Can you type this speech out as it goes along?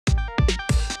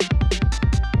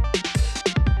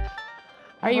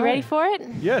Are you ready for it?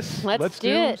 Yes. Let's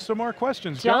do it. Some more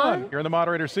questions. John, you're in the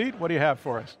moderator seat. What do you have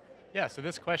for us? Yeah, so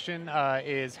this question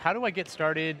is, how do I get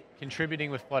started contributing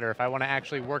with Flutter? If I want to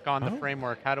actually work on the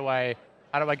framework, how do I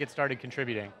get started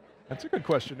contributing? That's a good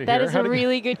question to hear. That is a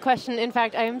really good question. In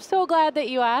fact, I am so glad that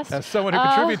you asked. As someone who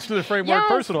contributes to the framework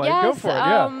personally, go for it,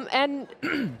 yeah.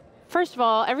 And first of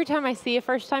all, every time I see a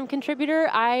first-time contributor,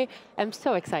 I am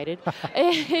so excited.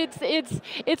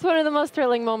 It's one of the most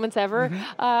thrilling moments ever.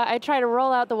 I try to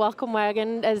roll out the welcome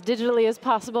wagon as digitally as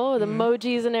possible with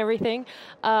emojis and everything,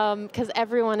 because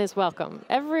everyone is welcome.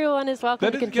 Everyone is welcome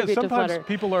to contribute to Flutter. Sometimes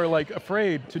people are like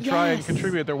afraid to try and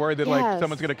contribute. They're worried that like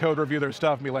someone's going to code review their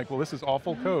stuff and be like, well, this is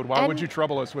awful code. Why would you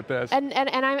trouble us with this? And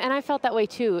I felt that way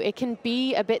too. It can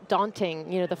be a bit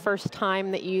daunting, you know, the first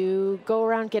time that you go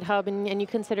around GitHub and you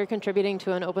consider contributing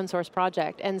to an open source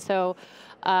project. And so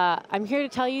I'm here to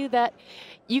tell you that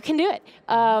you can do it.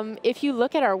 If you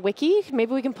look at our wiki,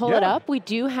 maybe we can pull it up. We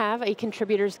do have a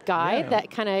contributor's guide that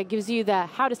kind of gives you the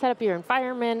how to set up your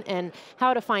environment and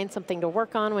how to find something to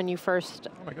work on when you first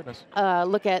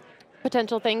look at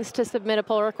potential things to submit a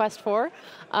pull request for.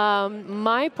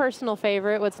 My personal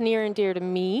favorite, what's near and dear to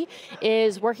me,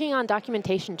 is working on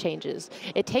documentation changes.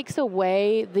 It takes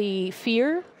away the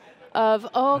fear of,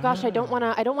 oh gosh, I don't want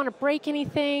to break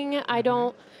anything. I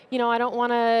don't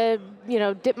want to,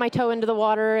 dip my toe into the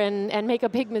water and make a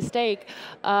big mistake.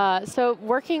 So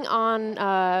working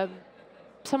on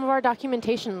some of our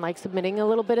documentation, like submitting a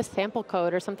little bit of sample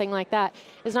code or something like that,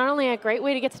 is not only a great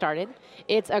way to get started,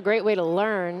 it's a great way to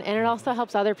learn, and it also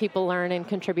helps other people learn and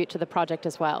contribute to the project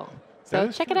as well.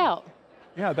 So check it out.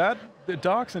 Yeah, the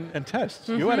docs and tests.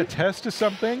 You add a test to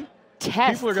something,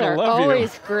 tests people are going to love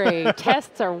always great.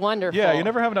 Tests are wonderful. Yeah, you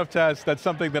never have enough tests. That's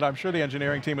something that I'm sure the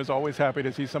engineering team is always happy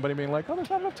to see somebody being like, oh, there's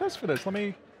not enough tests for this. Let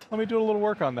me do a little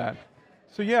work on that.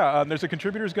 So yeah, there's a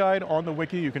contributor's guide on the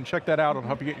wiki. You can check that out on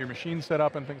help you get your machine set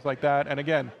up and things like that. And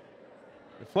again,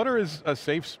 Flutter is a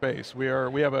safe space. We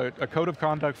have a code of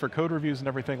conduct for code reviews and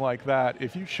everything like that.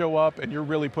 If you show up and you're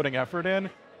really putting effort in,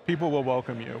 people will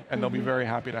welcome you, and they'll be very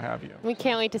happy to have you. We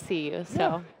can't wait to see you,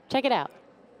 so check it out.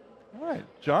 All right,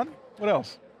 John, what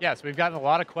else? Yes, we've gotten a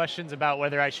lot of questions about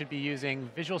whether I should be using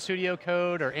Visual Studio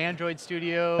Code or Android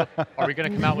Studio. Are we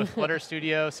going to come out with Flutter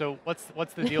Studio? So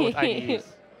what's the deal with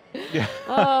IDEs? Yeah.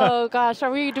 Oh gosh, do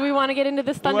we want to get into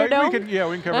this Thunderdome? We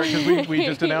can cover it because we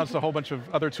just announced a whole bunch of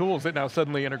other tools that now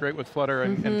suddenly integrate with Flutter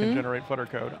and can generate Flutter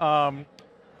code.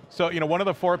 So one of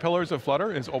the 4 pillars of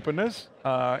Flutter is openness,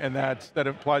 and that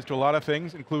applies to a lot of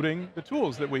things, including the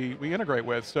tools that we integrate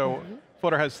with. So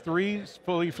Flutter has 3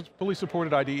 fully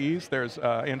supported IDEs. There's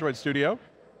Android Studio,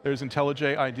 there's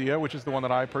IntelliJ IDEA, which is the one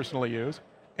that I personally use,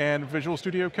 and Visual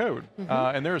Studio Code.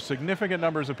 And there are significant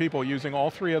numbers of people using all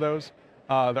 3 of those.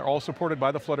 They're all supported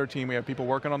by the Flutter team. We have people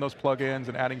working on those plugins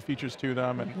and adding features to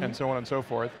them and so on and so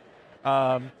forth.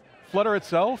 Flutter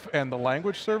itself and the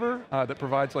language server that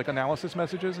provides like analysis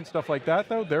messages and stuff like that,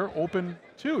 though, they're open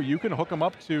too. You can hook them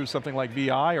up to something like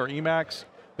VI or Emacs.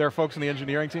 There are folks in the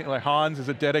engineering team, like Hans is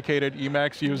a dedicated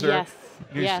Emacs user.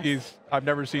 Yes. I've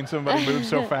never seen somebody move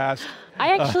so fast.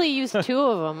 I actually use 2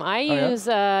 of them.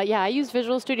 I use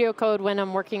Visual Studio Code when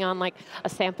I'm working on like a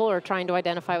sample or trying to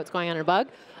identify what's going on in a bug.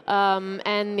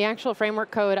 And the actual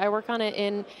framework code, I work on it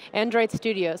in Android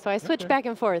Studio. So I switch back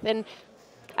and forth. And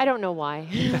I don't know why,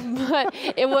 but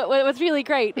what's really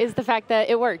great is the fact that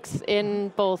it works in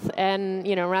both. And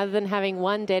rather than having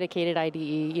one dedicated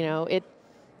IDE,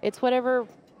 it's whatever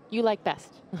you like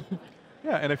best.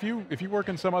 Yeah, and if you work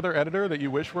in some other editor that you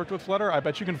wish worked with Flutter, I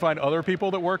bet you can find other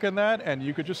people that work in that, and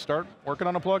you could just start working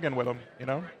on a plugin with them.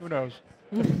 Who knows?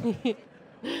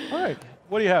 All right,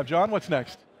 what do you have, John? What's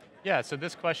next? Yeah, so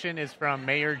this question is from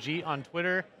Mayor G on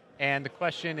Twitter, and the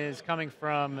question is coming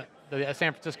from the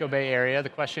San Francisco Bay Area. The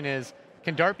question is,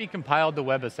 can Dart be compiled to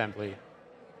WebAssembly?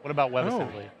 What about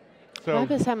WebAssembly? So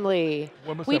WebAssembly.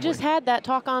 We just had that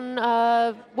talk on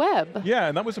web. Yeah,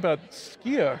 and that was about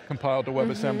Skia compiled to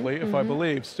WebAssembly, if I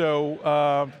believe.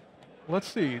 So let's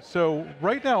see. So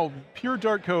right now, pure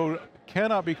Dart code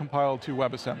cannot be compiled to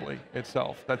WebAssembly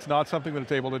itself. That's not something that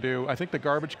it's able to do. I think the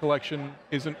garbage collection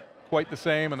isn't quite the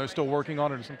same, and they're still working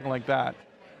on it or something like that.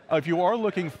 If you are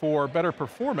looking for better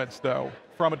performance, though,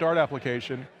 from a Dart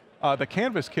application, the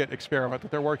Canvas kit experiment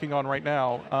that they're working on right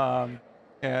now,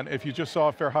 and if you just saw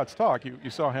Farhad's talk, you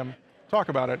saw him talk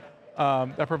about it,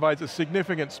 that provides a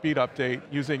significant speed update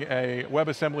using a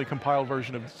WebAssembly compiled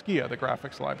version of Skia, the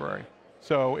graphics library.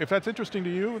 So if that's interesting to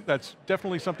you, that's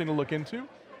definitely something to look into.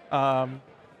 And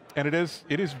it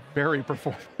is very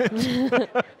performant.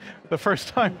 The first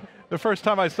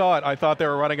time I saw it, I thought they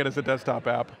were running it as a desktop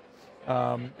app.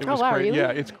 It was wow, really? Yeah,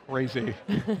 it's crazy.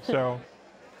 So,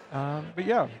 But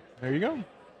yeah, there you go.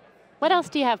 What else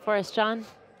do you have for us, John?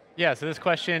 Yeah, so this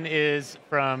question is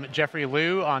from Jeffrey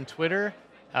Liu on Twitter.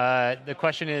 The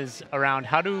question is around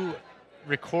how to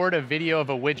record a video of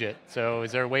a widget. So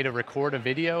is there a way to record a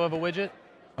video of a widget?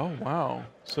 Oh, wow.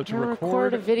 So to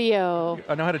record a video.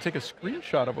 I know how to take a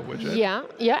screenshot of a widget.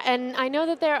 Yeah, and I know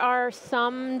that there are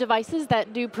some devices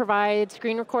that do provide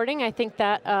screen recording. I think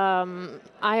that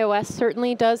iOS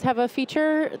certainly does have a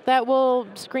feature that will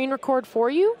screen record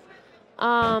for you.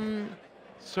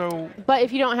 But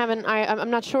if you don't have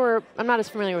I'm not sure, I'm not as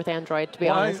familiar with Android, to be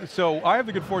honest. So I have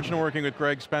the good fortune of working with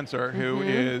Greg Spencer, who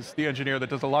is the engineer that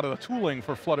does a lot of the tooling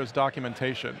for Flutter's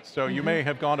documentation. So you may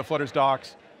have gone to Flutter's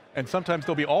docs, and sometimes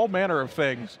there'll be all manner of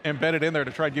things embedded in there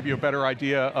to try and give you a better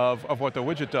idea of what the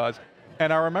widget does.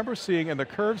 And I remember seeing in the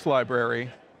curves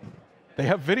library, they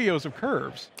have videos of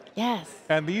curves. Yes.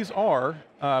 And these are,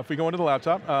 if we go into the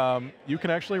laptop, you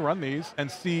can actually run these and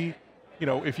see,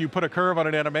 if you put a curve on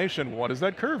an animation, what does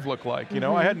that curve look like? You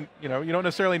don't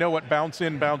necessarily know what bounce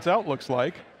in, bounce out looks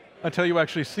like until you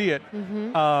actually see it.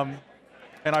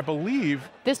 And I believe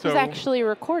this was actually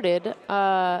recorded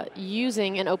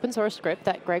using an open source script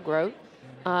that Greg wrote,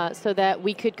 so that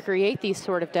we could create these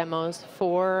sort of demos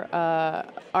for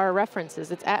our references.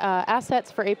 It's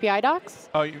assets for API docs.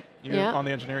 Oh, you're on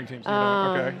the engineering team, so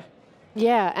okay.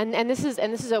 Yeah, and this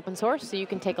is open source, so you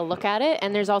can take a look at it.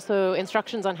 And there's also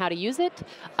instructions on how to use it,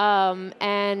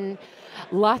 and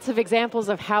lots of examples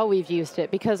of how we've used it,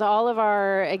 because all of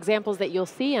our examples that you'll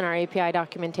see in our API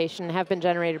documentation have been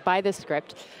generated by this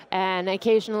script. And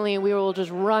occasionally we will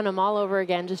just run them all over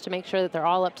again just to make sure that they're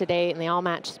all up to date and they all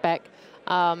match spec.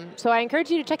 So I encourage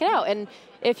you to check it out. And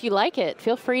if you like it,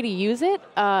 feel free to use it.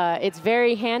 It's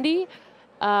very handy.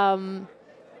 And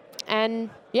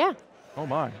yeah. Oh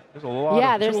my, there's a lot of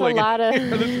Yeah, there's a lot of,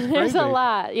 there's a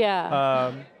lot,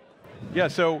 yeah. Yeah,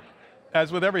 so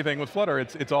as with everything with Flutter,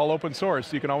 it's all open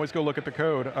source. You can always go look at the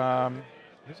code.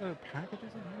 There's a packages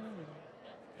in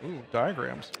here? Ooh,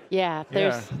 diagrams. Yeah,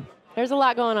 there's a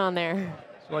lot going on there.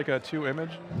 It's like a 2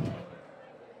 image.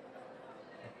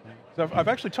 So I've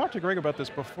actually talked to Greg about this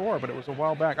before, but it was a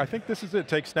while back. I think this is it,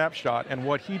 take snapshot, and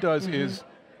what he does is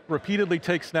repeatedly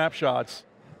take snapshots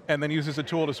and then uses a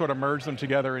tool to sort of merge them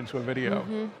together into a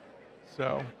video.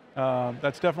 So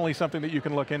that's definitely something that you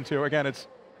can look into. Again,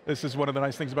 this is one of the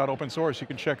nice things about open source. You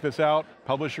can check this out,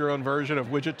 publish your own version of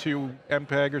widget to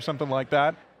MPEG or something like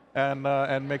that, and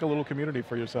make a little community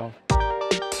for yourself.